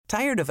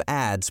Tired of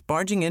ads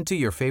barging into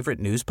your favorite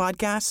news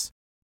podcasts?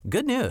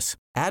 Good news.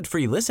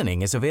 Ad-free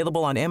listening is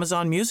available on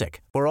Amazon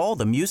Music for all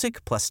the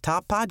music plus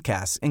top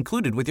podcasts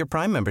included with your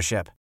Prime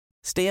membership.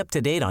 Stay up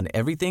to date on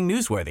everything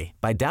newsworthy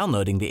by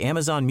downloading the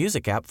Amazon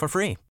Music app for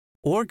free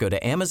or go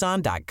to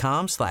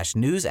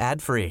amazon.com/news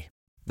ad free.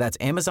 That's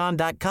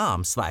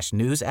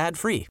amazon.com/news ad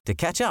free to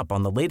catch up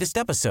on the latest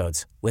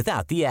episodes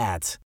without the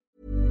ads.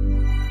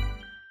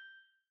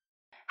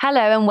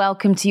 Hello and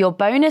welcome to your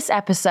bonus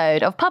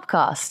episode of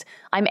Pubcast.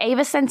 I'm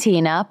Ava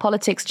Santina,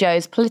 Politics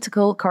Joe's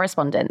political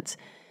correspondent.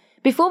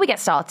 Before we get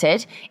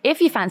started,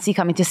 if you fancy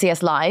coming to see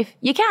us live,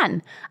 you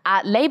can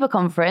at Labour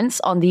Conference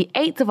on the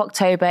 8th of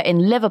October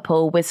in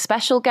Liverpool with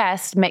special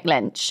guest Mick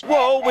Lynch.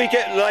 Well, we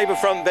get Labour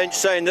front bench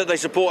saying that they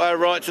support our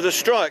right to the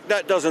strike.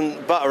 That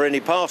doesn't butter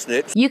any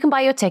parsnips. You can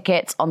buy your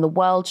tickets on The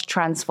World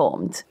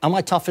Transformed. Am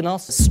I tough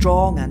enough?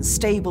 Strong and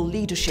stable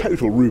leadership.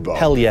 Total rhubarb.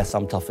 Hell yes,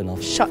 I'm tough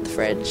enough. Shut the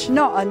fridge.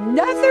 Not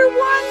another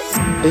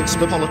one? It's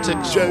the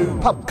Politics Joe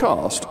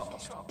Pubcast.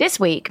 This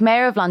week,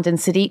 Mayor of London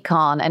Sadiq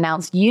Khan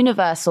announced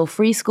universal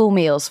free school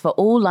meals for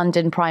all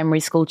London primary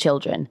school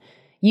children.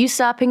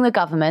 Usurping the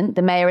government,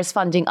 the Mayor is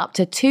funding up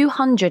to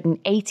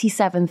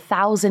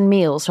 287,000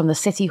 meals from the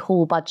City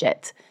Hall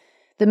budget.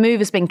 The move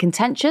has been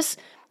contentious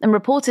and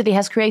reportedly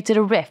has created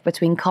a rift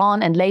between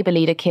Khan and Labour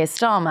leader Keir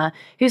Starmer,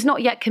 who's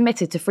not yet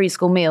committed to free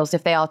school meals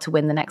if they are to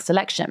win the next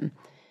election.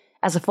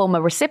 As a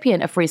former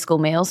recipient of free school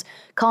meals,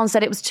 Khan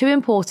said it was too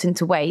important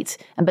to wait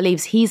and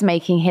believes he's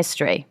making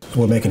history.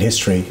 We're making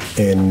history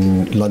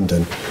in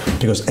London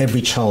because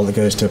every child that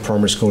goes to a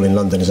primary school in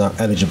London is now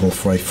eligible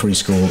for a free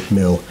school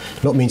meal.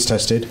 Not means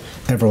tested,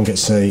 everyone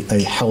gets a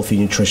healthy,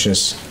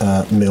 nutritious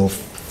meal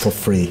for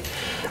free.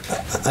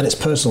 And it's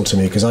personal to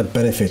me because I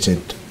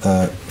benefited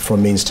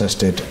from means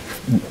tested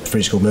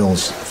free school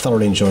meals,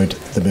 thoroughly enjoyed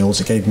the meals.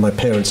 It gave my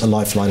parents a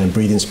lifeline and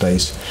breathing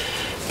space.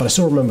 But I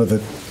still remember the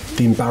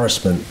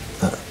embarrassment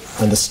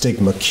and the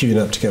stigma queuing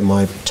up to get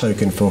my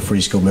token for free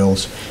school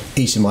meals,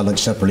 eating my lunch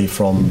separately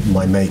from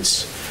my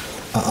mates.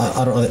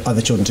 I don't want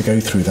other children to go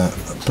through that,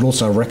 but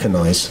also I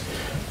recognise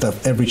that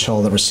every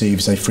child that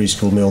receives a free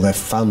school meal, their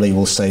family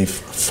will save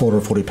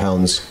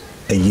 £440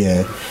 a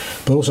year.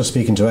 But also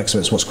speaking to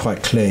experts, what's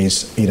quite clear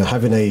is,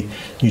 having a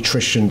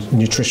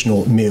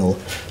nutritional meal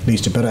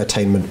leads to better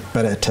attainment,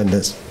 better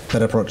attendance,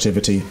 better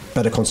productivity,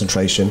 better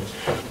concentration,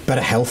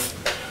 better health.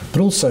 But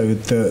also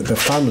the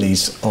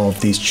families of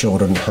these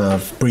children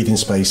have breathing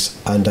space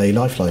and a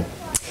lifeline.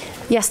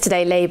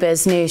 Yesterday,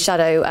 Labour's new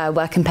shadow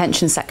work and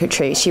pension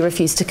secretary, she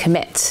refused to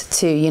commit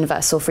to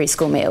universal free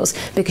school meals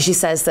because she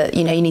says that,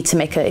 you need to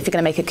if you're going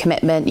to make a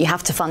commitment, you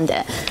have to fund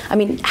it. I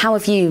mean, how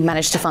have you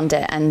managed to fund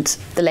it and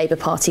the Labour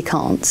Party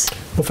can't?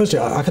 Well, firstly,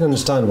 I can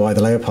understand why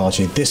the Labour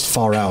Party, this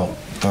far out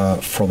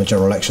from the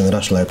general election, the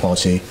National Labour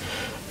Party,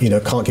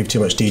 can't give too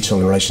much detail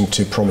in relation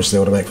to promises they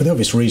want to make. For the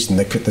obvious reason,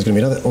 there's going to be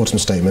another autumn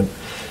statement,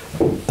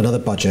 another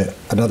budget,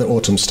 another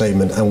autumn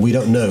statement, and we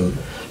don't know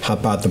how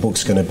bad the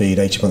book's going to be in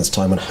 18 months'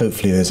 time, and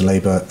hopefully there's a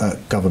Labour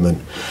government.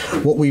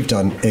 What we've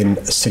done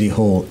in City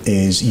Hall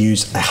is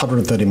use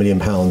 £130 million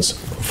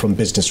from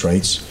business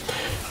rates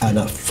and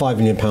 £5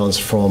 million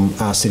from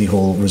our City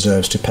Hall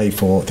reserves to pay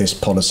for this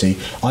policy.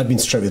 I've been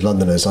straight with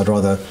Londoners. I'd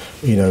rather,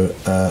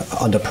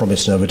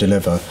 under-promise and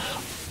over-deliver.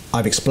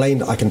 I've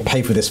explained I can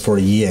pay for this for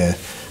a year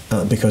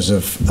because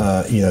of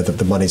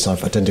the monies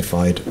I've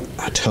identified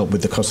to help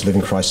with the cost of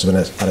living crisis when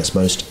at its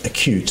most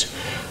acute.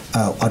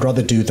 I'd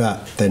rather do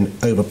that than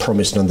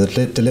over-promise and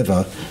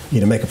under-deliver.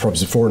 Make a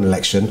promise before an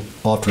election,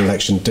 after an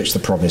election, ditch the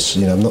promise.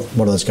 I'm not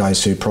one of those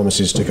guys who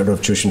promises to get rid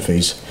of tuition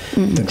fees,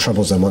 then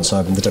troubles them once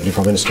I'm the Deputy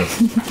Prime Minister.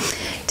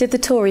 Did the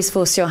Tories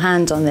force your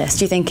hand on this?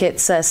 Do you think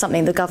it's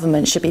something the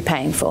government should be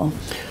paying for?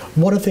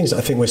 One of the things that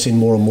I think we're seeing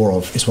more and more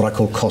of is what I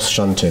call cost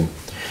shunting,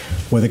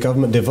 where the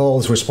government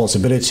devolves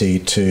responsibility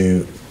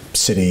to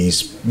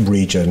cities,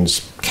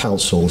 regions,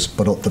 councils,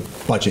 but not the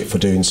budget for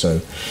doing so.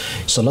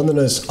 So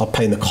Londoners are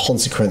paying the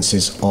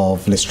consequences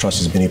of Liz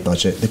Truss's mini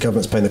budget. The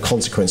government's paying the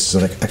consequences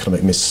of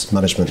economic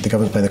mismanagement. The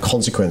government's paying the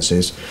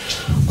consequences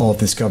of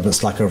this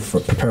government's lack of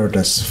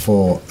preparedness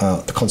for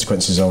the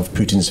consequences of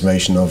Putin's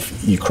invasion of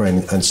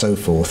Ukraine and so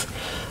forth,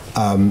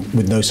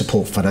 with no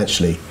support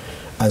financially.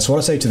 And so what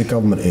I say to the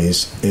government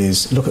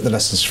is look at the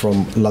lessons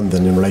from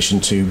London in relation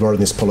to rolling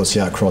this policy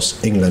out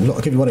across England. Look,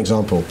 I'll give you one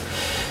example.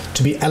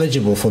 To be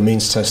eligible for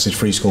means-tested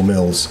free school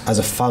meals, as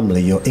a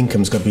family, your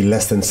income's got to be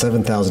less than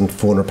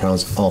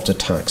 £7,400 after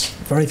tax.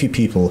 Very few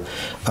people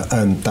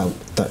earn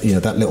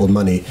that little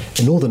money.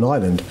 In Northern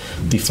Ireland,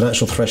 the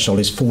financial threshold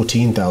is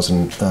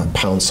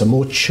 £14,000. So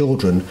more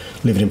children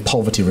living in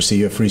poverty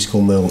receive a free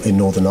school meal in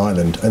Northern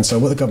Ireland. And so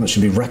what the government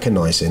should be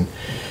recognising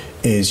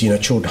is,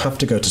 children have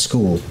to go to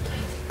school.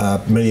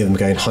 Many of them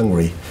going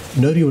hungry.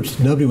 Nobody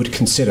would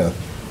consider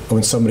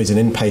when somebody's an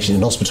inpatient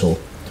in hospital,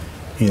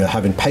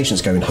 having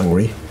patients going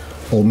hungry,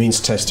 or means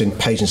testing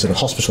patients in a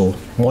hospital,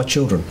 my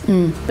children.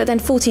 But then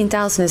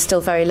 14,000 is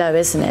still very low,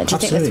 isn't it? Do you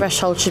think the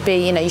threshold should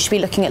be, you should be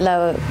looking at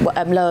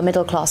lower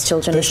middle class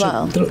children as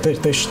well?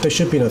 There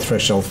should be no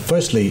threshold.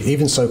 Firstly,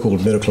 even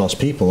so-called middle class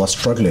people are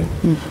struggling.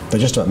 They're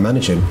just about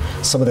managing.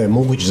 Some of their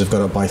mortgages have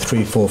gone up by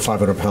 £300,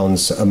 £400,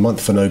 £500 a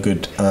month for no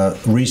good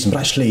reason. But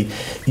actually,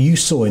 you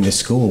saw in this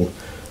school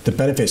the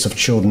benefits of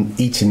children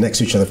eating next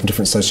to each other from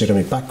different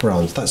socioeconomic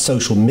backgrounds. That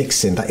social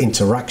mixing, that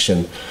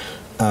interaction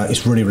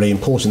is really, really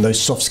important.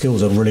 Those soft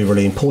skills are really,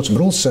 really important.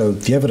 But also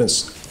the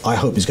evidence, I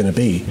hope, is going to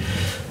be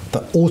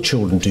that all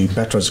children do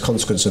better as a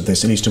consequence of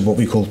this. It leads to what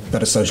we call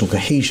better social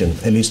cohesion.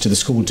 It leads to the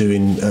school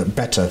doing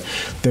better.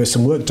 There was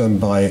some work done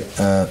by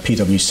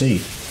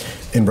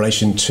PwC in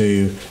relation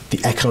to the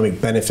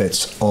economic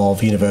benefits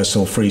of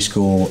universal free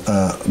school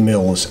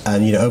meals.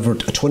 And, over a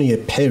 20-year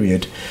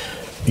period,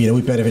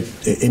 we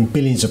benefit in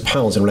billions of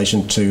pounds in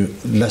relation to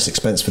less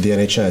expense for the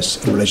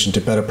NHS, in relation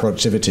to better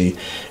productivity,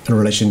 in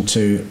relation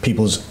to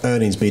people's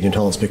earnings being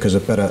enhanced because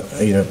of better,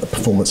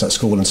 performance at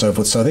school and so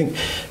forth. So I think,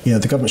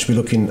 the government should be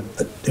looking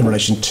in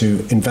relation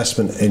to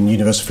investment in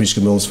universal free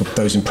school meals for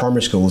those in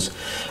primary schools,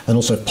 and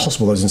also, if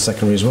possible, those in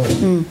secondary as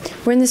well.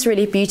 We're in this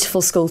really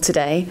beautiful school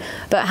today,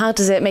 but how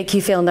does it make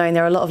you feel knowing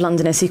there are a lot of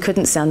Londoners who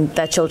couldn't send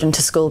their children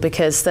to school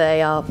because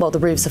the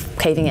roofs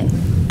are caving in?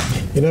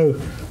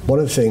 One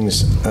of the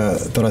things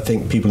that I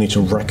think people need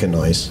to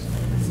recognise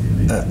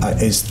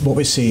is what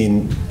we're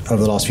seeing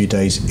over the last few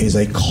days is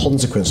a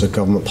consequence of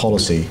government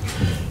policy.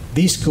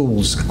 These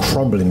schools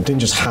crumbling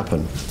didn't just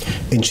happen.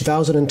 In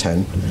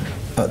 2010,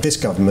 this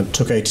government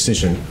took a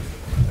decision,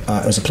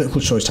 as a political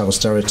choice to have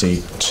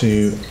austerity,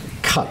 to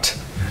cut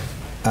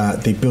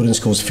the Building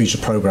Schools Future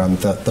programme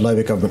that the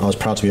Labour government I was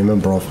proud to be a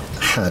member of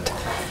had.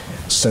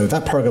 So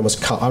that programme was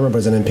cut. I remember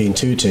as an MP in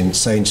Tooting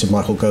saying to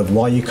Michael Gove,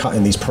 why are you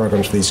cutting these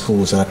programmes for these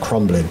schools that are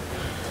crumbling?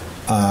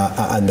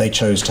 And they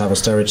chose to have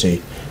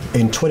austerity.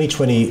 In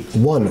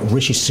 2021,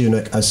 Rishi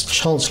Sunak, as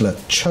Chancellor,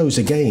 chose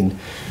again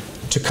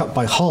to cut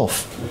by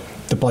half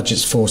the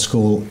budgets for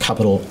school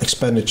capital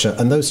expenditure.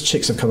 And those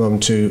chicks have come home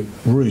to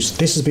roost.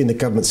 This has been the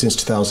government since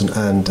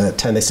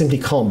 2010. They simply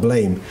can't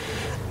blame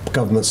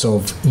governments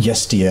of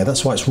yesteryear.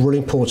 That's why it's really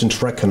important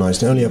to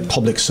recognise not only are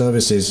public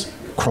services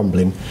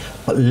crumbling,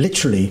 but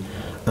literally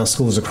our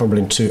schools are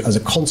crumbling too as a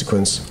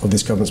consequence of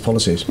this government's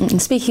policies.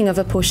 And speaking of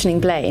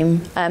apportioning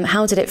blame,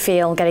 how did it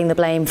feel getting the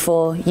blame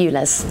for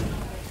ULEZ?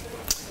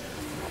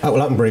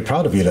 Well, I'm very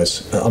proud of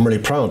ULEZ. I'm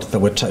really proud that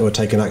we're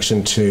taking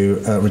action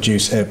to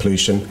reduce air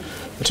pollution,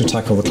 to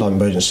tackle the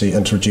climate emergency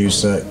and to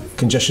reduce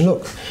congestion.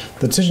 Look,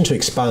 the decision to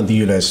expand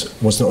the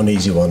ULEZ was not an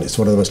easy one. It's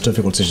one of the most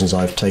difficult decisions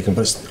I've taken,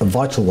 but it's a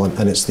vital one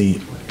and it's the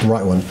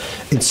right one.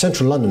 In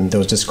central London, there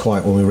was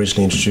disquiet when we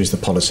originally introduced the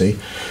policy.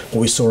 What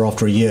we saw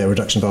after a year, a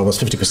reduction by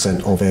almost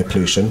 50% of air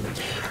pollution,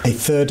 a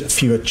third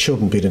fewer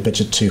children being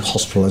admitted to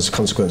hospital as a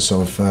consequence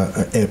of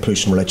air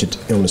pollution-related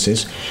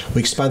illnesses.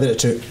 We expanded it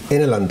to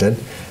inner London.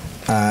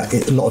 A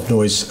lot of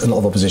noise, a lot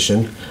of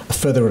opposition, a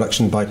further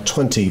reduction by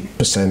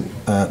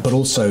 20%, but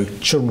also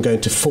children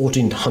going to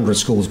 1,400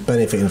 schools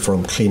benefiting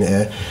from clean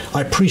air.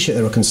 I appreciate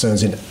there are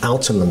concerns in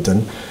outer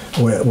London.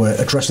 We're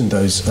addressing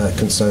those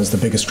concerns, the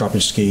biggest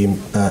scrappage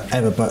scheme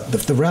ever, but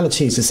the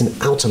reality is it's in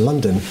outer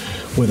London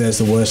where there's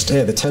the worst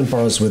air. The 10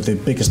 boroughs with the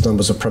biggest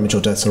numbers of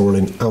premature deaths are all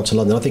in outer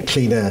London. I think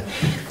clean air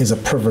is a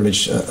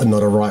privilege and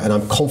not a right, and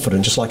I'm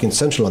confident, just like in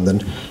central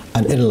London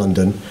and inner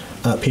London,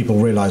 people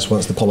realised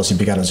once the policy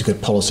began it was a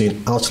good policy.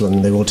 In outer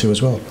London, they will too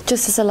as well.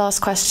 Just as a last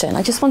question,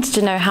 I just wanted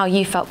to know how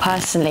you felt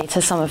personally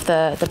to some of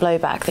the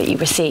blowback that you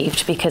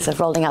received because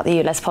of rolling out the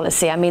ULEZ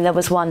policy. I mean, there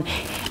was one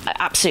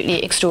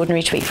absolutely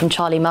extraordinary tweet from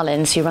Charlie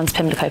Mullins, who runs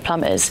Pimlico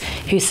Plumbers,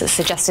 who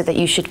suggested that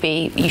you should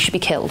be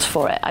killed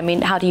for it. I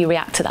mean, how do you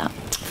react to that?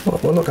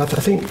 Well, look, I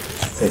think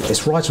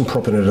it's right and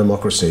proper in a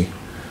democracy,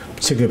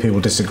 particularly if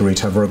people disagree,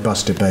 to have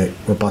robust debate,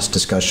 robust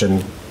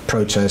discussion,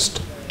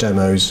 protest,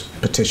 demos,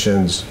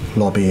 petitions,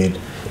 lobbying,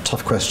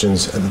 tough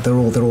questions. They're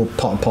all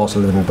part and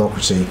parcel of living in a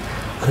democracy.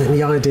 And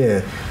the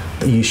idea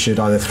that you should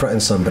either threaten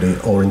somebody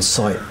or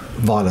incite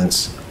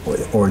violence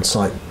or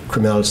incite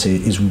criminality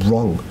is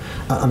wrong.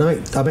 And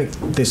I make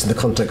this in the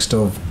context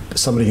of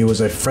somebody who was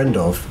a friend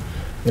of,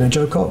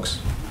 Jo Cox.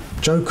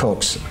 Jo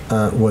Cox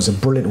was a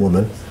brilliant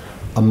woman,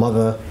 a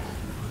mother,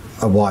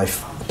 a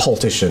wife, a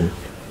politician,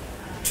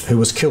 who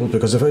was killed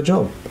because of her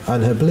job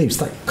and her beliefs.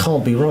 That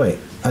can't be right.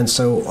 And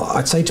so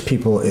I'd say to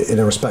people in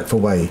a respectful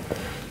way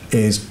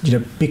is,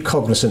 be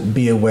cognizant,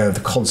 be aware of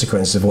the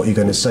consequences of what you're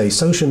going to say.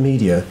 Social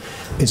media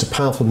is a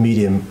powerful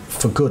medium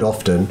for good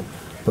often,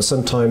 but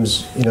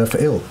sometimes, for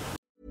ill.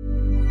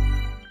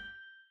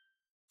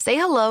 Say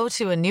hello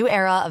to a new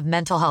era of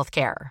mental health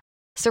care.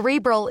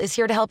 Cerebral is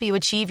here to help you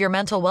achieve your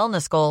mental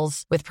wellness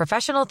goals with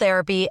professional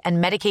therapy and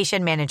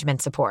medication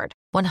management support.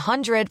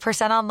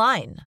 100%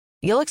 online.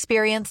 You'll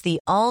experience the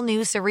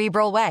all-new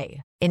Cerebral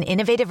Way, an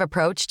innovative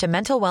approach to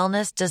mental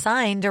wellness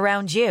designed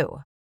around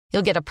you.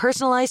 You'll get a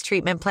personalized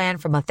treatment plan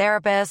from a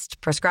therapist,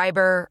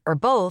 prescriber, or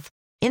both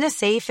in a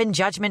safe and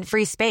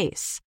judgment-free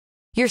space.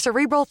 Your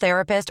Cerebral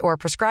therapist or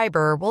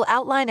prescriber will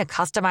outline a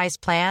customized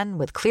plan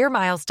with clear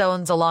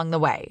milestones along the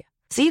way,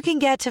 so you can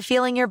get to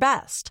feeling your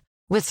best.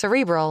 With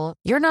Cerebral,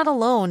 you're not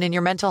alone in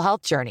your mental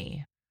health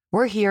journey.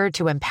 We're here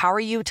to empower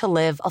you to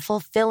live a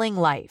fulfilling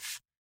life.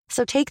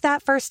 So take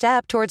that first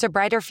step towards a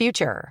brighter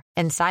future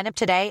and sign up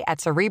today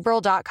at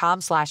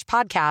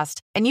Cerebral.com/podcast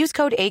and use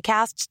code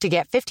ACAST to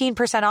get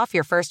 15% off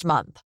your first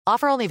month.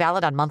 Offer only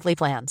valid on monthly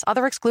plans.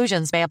 Other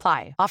exclusions may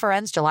apply. Offer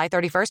ends July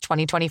 31st,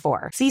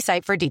 2024. See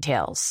site for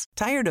details.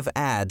 Tired of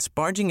ads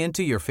barging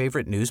into your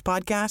favorite news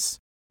podcasts?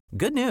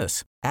 Good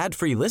news.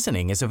 Ad-free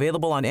listening is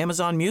available on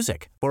Amazon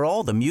Music for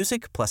all the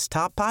music plus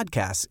top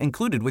podcasts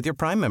included with your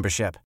Prime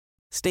membership.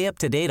 Stay up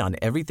to date on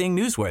everything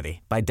newsworthy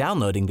by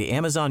downloading the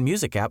Amazon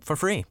Music app for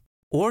free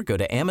or go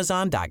to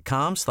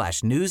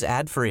amazon.com/news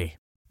ad free.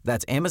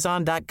 That's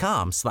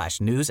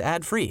amazon.com/news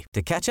ad free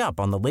to catch up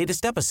on the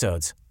latest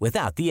episodes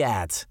without the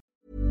ads.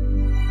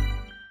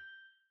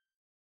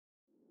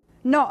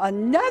 Not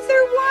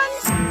another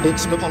one?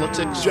 It's the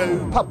Politics Show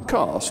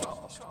podcast.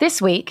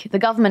 This week, the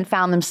government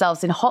found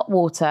themselves in hot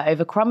water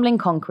over crumbling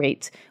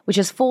concrete, which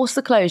has forced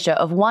the closure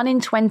of 1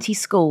 in 20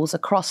 schools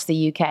across the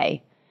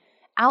UK.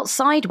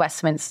 Outside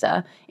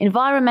Westminster,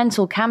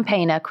 environmental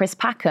campaigner Chris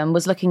Packham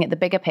was looking at the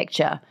bigger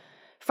picture.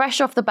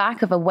 Fresh off the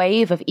back of a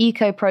wave of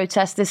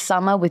eco-protests this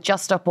summer with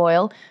Just Stop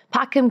Oil,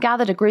 Packham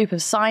gathered a group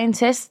of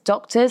scientists,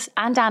 doctors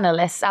and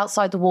analysts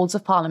outside the walls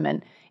of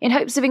Parliament in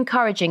hopes of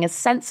encouraging a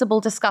sensible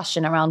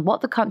discussion around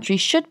what the country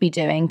should be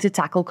doing to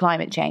tackle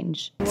climate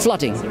change.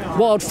 Flooding,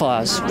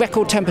 wildfires,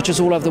 record temperatures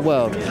all over the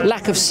world,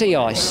 lack of sea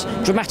ice,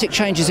 dramatic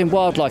changes in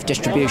wildlife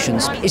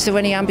distributions. Is there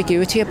any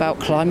ambiguity about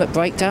climate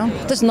breakdown?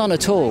 There's none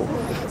at all.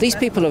 These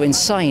people are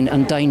insane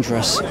and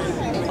dangerous.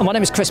 My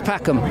name is Chris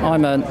Packham.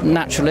 I'm a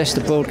naturalist,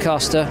 a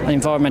broadcaster, an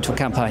environmental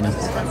campaigner.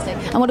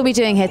 And what are we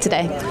doing here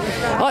today?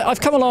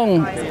 I've come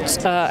along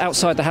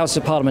outside the Houses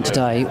of Parliament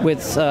today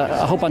with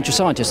a whole bunch of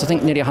scientists, I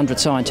think nearly 100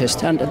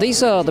 scientists, and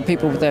these are the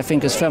people with their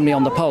fingers firmly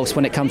on the pulse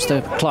when it comes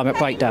to climate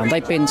breakdown.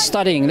 They've been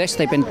studying this,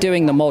 they've been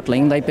doing the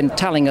modelling, they've been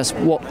telling us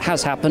what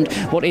has happened,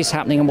 what is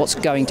happening and what's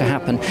going to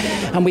happen.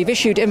 And we've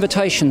issued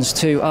invitations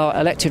to our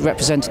elected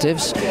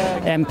representatives,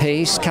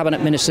 MPs,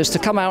 cabinet ministers, to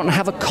come out and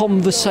have a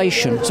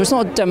conversation. So it's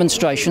not a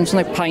demonstration.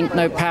 No paint,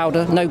 no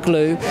powder, no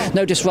glue,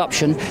 no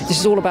disruption. This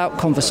is all about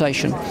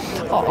conversation.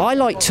 I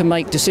like to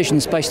make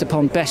decisions based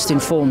upon best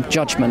informed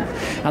judgment,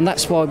 and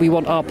that's why we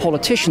want our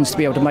politicians to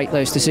be able to make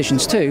those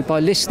decisions too, by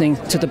listening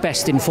to the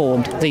best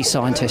informed, these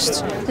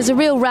scientists. There's a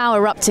real row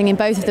erupting in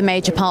both of the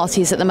major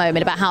parties at the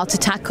moment about how to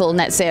tackle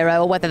net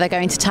zero or whether they're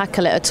going to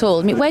tackle it at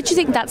all. I mean, where do you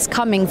think that's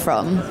coming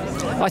from?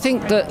 I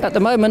think that at the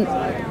moment,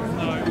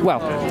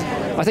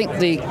 I think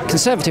the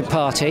Conservative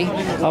Party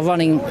are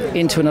running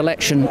into an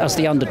election as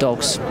the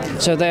underdogs.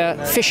 So they're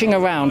fishing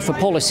around for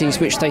policies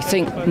which they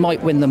think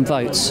might win them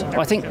votes.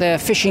 I think they're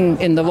fishing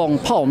in the wrong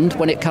pond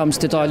when it comes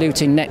to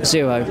diluting net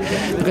zero,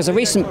 because a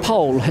recent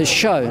poll has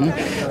shown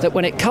that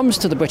when it comes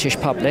to the British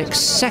public,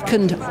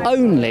 second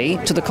only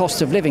to the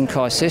cost of living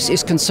crisis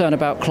is concern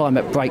about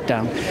climate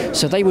breakdown.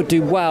 So they would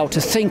do well to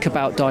think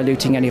about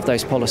diluting any of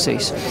those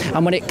policies.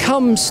 And when it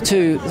comes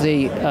to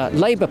the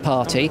Labour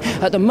Party,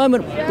 at the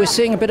moment we're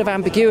seeing a bit of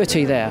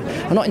ambiguity there.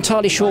 I'm not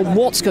entirely sure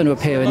what's going to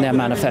appear in their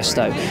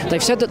manifesto.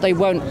 They've said that they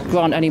won't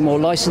grant any more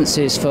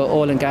licences for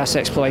oil and gas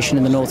exploration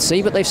in the North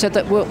Sea, but they've said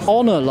that we'll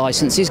honour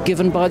licences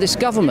given by this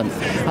government.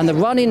 And the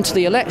run into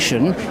the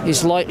election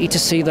is likely to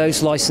see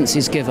those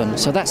licences given.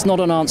 So that's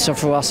not an answer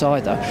for us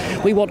either.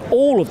 We want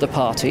all of the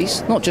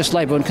parties, not just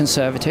Labour and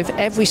Conservative,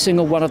 every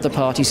single one of the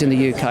parties in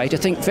the UK to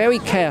think very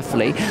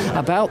carefully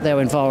about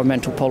their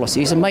environmental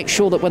policies and make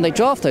sure that when they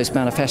draft those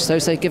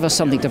manifestos, they give us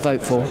something to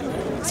vote for.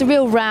 It's a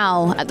real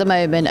row at the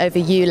moment over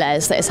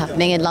ULEZ that is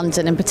happening in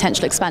London and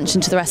potential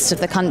expansion to the rest of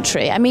the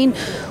country. I mean,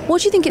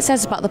 what do you think it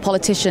says about the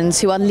politicians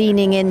who are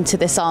leaning into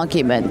this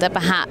argument that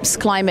perhaps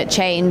climate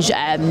change,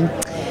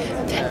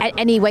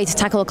 any way to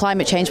tackle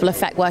climate change will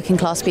affect working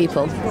class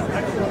people?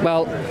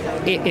 Well,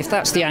 if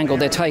that's the angle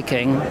they're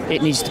taking,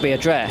 it needs to be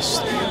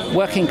addressed.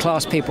 Working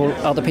class people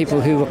are the people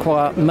who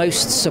require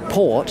most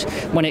support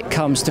when it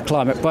comes to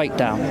climate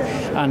breakdown.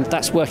 And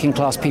that's working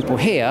class people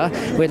here.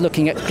 We're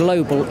looking at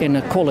global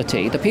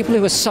inequality. The people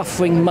who are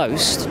suffering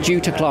most due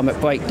to climate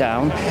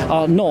breakdown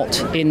are not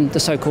in the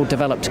so-called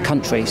developed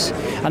countries.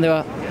 And there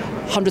are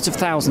hundreds of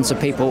thousands of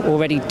people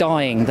already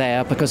dying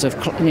there because of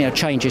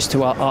changes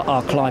to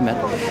our climate.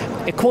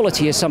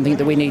 Equality is something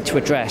that we need to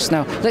address.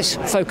 Now, let's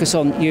focus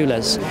on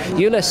ULEZ.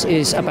 ULEZ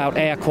is about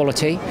air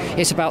quality.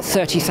 It's about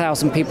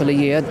 30,000 people a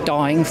year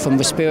dying from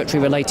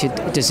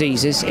respiratory-related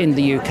diseases in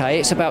the UK.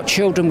 It's about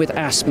children with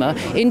asthma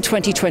in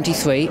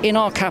 2023 in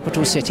our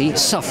capital city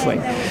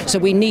suffering. So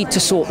we need to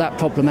sort that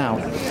problem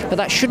out. But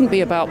that shouldn't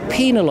be about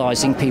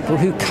penalising people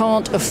who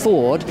can't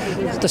afford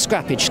the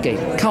scrappage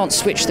scheme, can't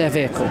switch their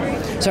vehicle.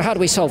 So how do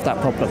we solve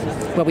that problem?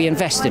 Well, we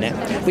invest in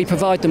it. We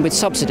provide them with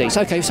subsidies.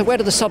 OK, so where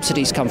do the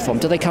subsidies come from?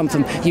 Do they come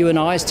from you and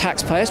I as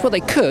taxpayers? Well, they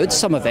could,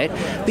 some of it.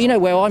 But you know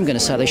where I'm going to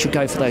say they should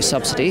go for those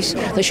subsidies?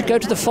 They should go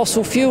to the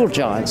fossil fuel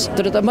giants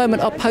that at the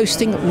moment are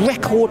posting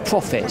record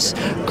profits,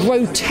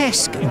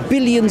 grotesque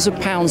billions of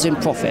pounds in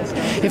profit.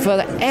 If there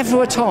were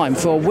ever a time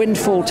for a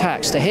windfall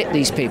tax to hit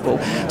these people,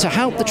 to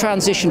help the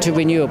transition to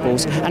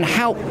renewables and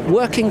help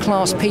working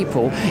class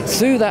people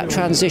through that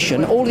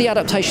transition, all the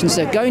adaptations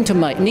they're going to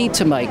need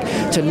to make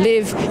to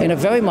live in a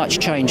very much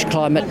changed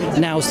climate,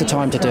 now's the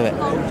time to do it.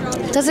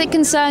 Does it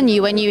concern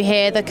you when you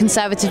hear the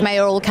Conservative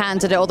mayoral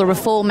candidate or the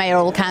Reform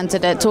mayoral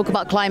candidate talk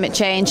about climate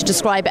change,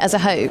 describe it as a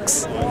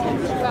hoax?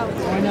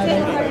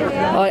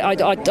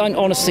 I don't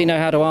honestly know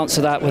how to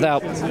answer that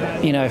without,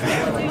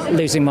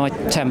 losing my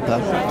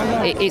temper.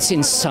 It's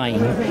insane.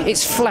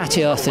 It's flat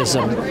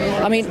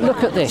earthism. I mean,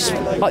 look at this.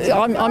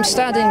 I'm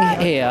standing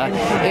here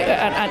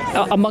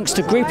and amongst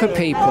a group of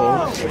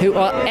people who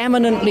are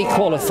eminently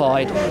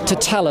qualified to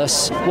tell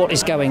us what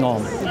is going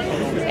on.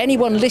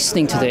 Anyone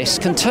listening to this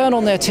can turn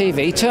on their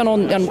TV, turn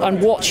on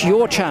and watch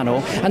your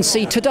channel and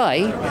see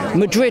today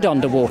Madrid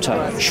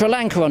underwater, Sri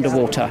Lanka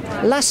underwater,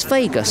 Las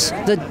Vegas,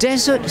 the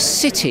desert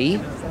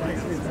city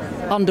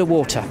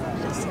underwater.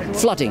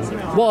 Flooding,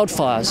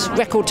 wildfires,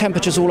 record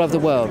temperatures all over the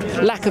world,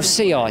 lack of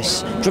sea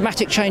ice,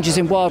 dramatic changes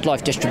in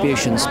wildlife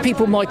distributions,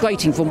 people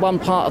migrating from one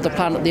part of the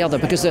planet to the other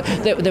because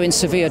they're in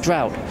severe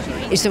drought.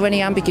 Is there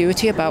any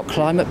ambiguity about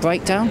climate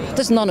breakdown?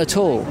 There's none at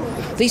all.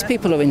 These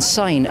people are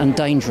insane and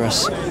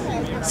dangerous.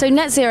 So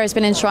net zero has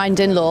been enshrined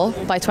in law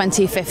by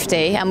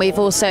 2050, and we've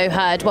also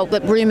heard,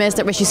 rumours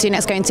that Rishi Sunak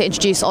is going to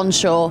introduce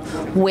onshore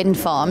wind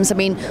farms. I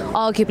mean,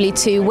 arguably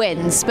 2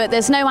 wins, but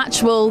there's no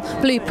actual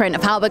blueprint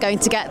of how we're going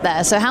to get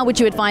there. So how would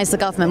you advise the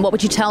government? What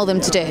would you tell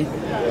them to do?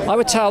 I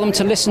would tell them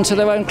to listen to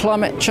their own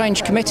Climate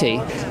Change Committee.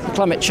 The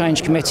Climate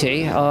Change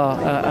Committee are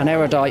an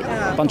erudite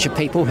bunch of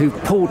people who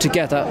pulled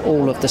together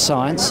all of the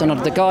science, and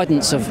under the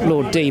guidance of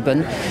Lord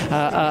Deben,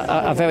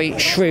 a very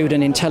shrewd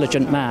and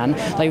intelligent man,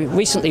 they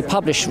recently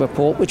published a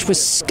report which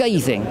was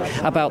scathing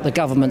about the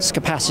government's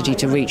capacity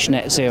to reach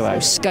net zero.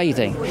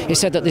 Scathing. It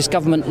said that this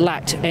government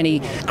lacked any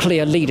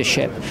clear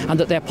leadership and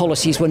that their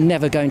policies were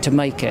never going to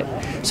make it.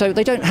 So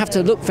they don't have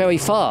to look very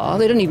far.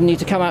 They don't even need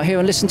to come out here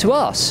and listen to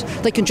us.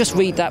 They can just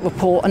read that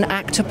report and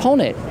act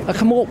upon it.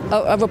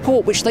 A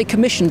report which they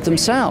commissioned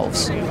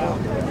themselves.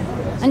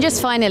 And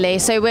just finally,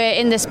 so we're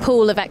in this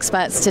pool of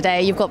experts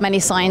today. You've got many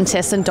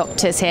scientists and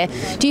doctors here.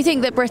 Do you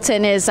think that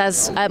Britain is,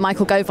 as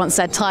Michael Gove once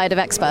said, tired of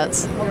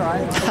experts?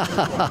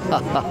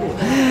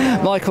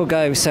 Michael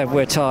Gove said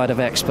we're tired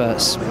of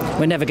experts.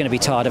 We're never going to be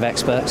tired of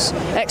experts.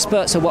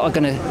 Experts are what are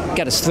going to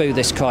get us through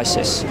this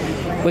crisis.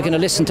 We're going to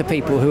listen to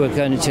people who are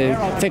going to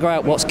figure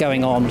out what's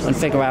going on and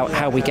figure out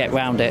how we get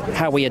around it,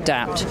 how we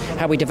adapt,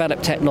 how we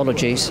develop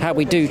technologies, how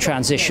we do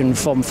transition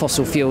from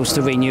fossil fuels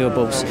to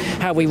renewables,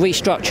 how we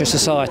restructure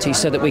society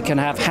so that we can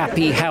have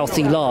happy,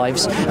 healthy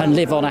lives and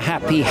live on a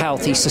happy,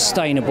 healthy,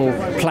 sustainable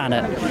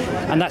planet.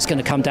 And that's going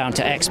to come down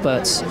to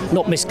experts,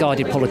 not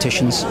misguided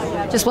politicians.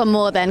 Just one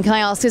more then. Can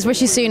I ask, is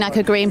Rishi Sunak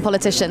a Green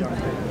politician?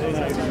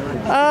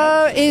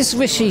 Is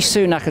Rishi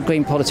Sunak a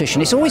Green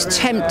politician? It's always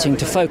tempting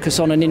to focus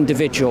on an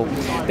individual,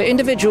 but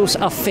individuals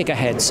are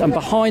figureheads, and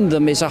behind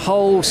them is a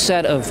whole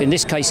set of, in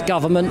this case,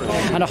 government,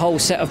 and a whole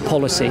set of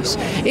policies.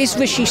 Is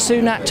Rishi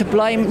Sunak to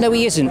blame? No,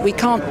 he isn't. We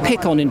can't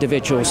pick on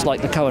individuals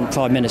like the current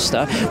Prime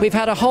Minister. We've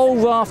had a whole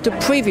raft of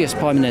previous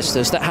Prime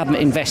Ministers that haven't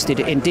invested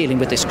in dealing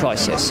with this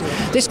crisis.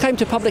 This came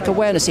to public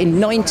awareness in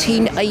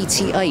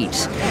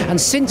 1988, and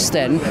since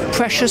then,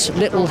 precious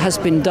little has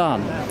been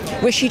done.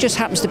 Rishi just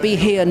happens to be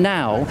here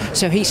now,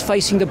 so he's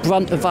facing the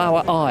brunt of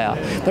our ire.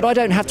 But I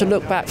don't have to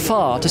look back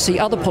far to see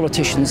other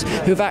politicians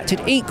who've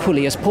acted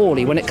equally as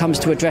poorly when it comes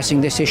to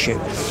addressing this issue.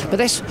 But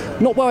let's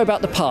not worry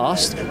about the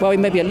past, worry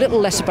maybe a little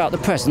less about the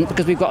present,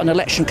 because we've got an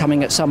election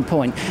coming at some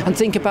point, and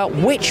think about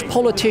which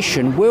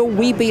politician will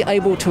we be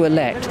able to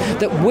elect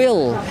that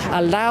will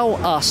allow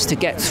us to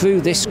get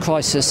through this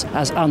crisis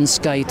as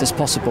unscathed as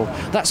possible.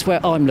 That's where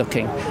I'm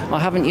looking. I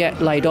haven't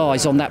yet laid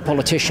eyes on that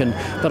politician,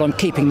 but I'm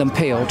keeping them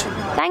peeled.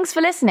 Thanks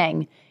for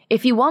listening.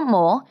 If you want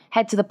more,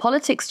 head to the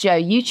Politics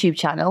Joe YouTube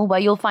channel, where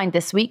you'll find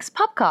this week's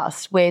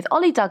podcast with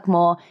Ollie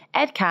Dugmore,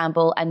 Ed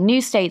Campbell, and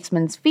New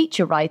Statesman's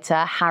feature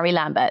writer Harry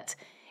Lambert.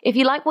 If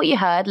you like what you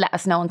heard, let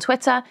us know on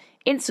Twitter,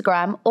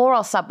 Instagram, or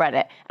our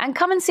subreddit, and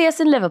come and see us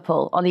in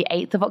Liverpool on the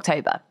 8th of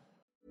October.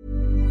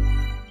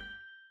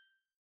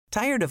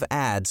 Tired of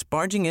ads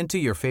barging into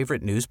your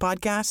favorite news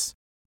podcasts?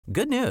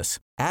 Good news.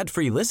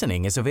 Ad-free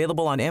listening is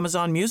available on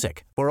Amazon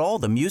Music for all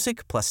the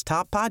music plus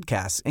top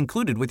podcasts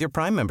included with your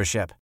Prime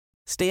membership.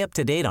 Stay up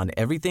to date on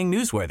everything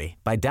newsworthy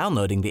by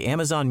downloading the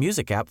Amazon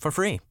Music app for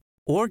free,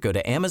 or go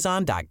to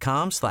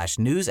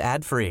amazon.com/news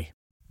ad free.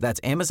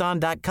 That's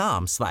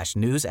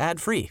amazon.com/news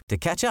ad free to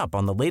catch up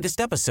on the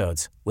latest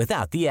episodes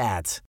without the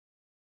ads.